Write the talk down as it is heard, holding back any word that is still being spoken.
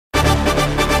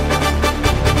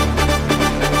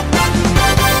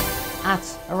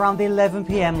At around 11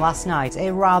 PM last night,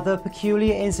 a rather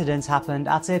peculiar incident happened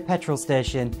at a petrol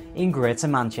station in Greater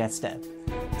Manchester.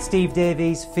 Steve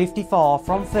Davies, 54,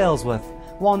 from Failsworth,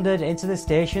 wandered into the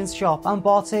station's shop and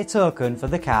bought a token for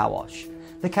the car wash.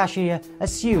 The cashier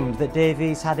assumed that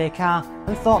Davies had a car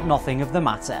and thought nothing of the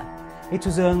matter. It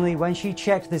was only when she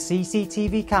checked the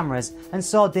CCTV cameras and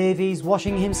saw Davies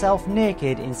washing himself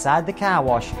naked inside the car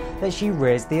wash that she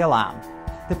raised the alarm.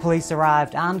 The police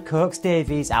arrived and coaxed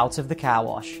Davies out of the car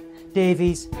wash.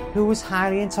 Davies, who was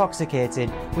highly intoxicated,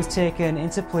 was taken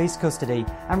into police custody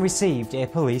and received a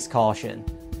police caution.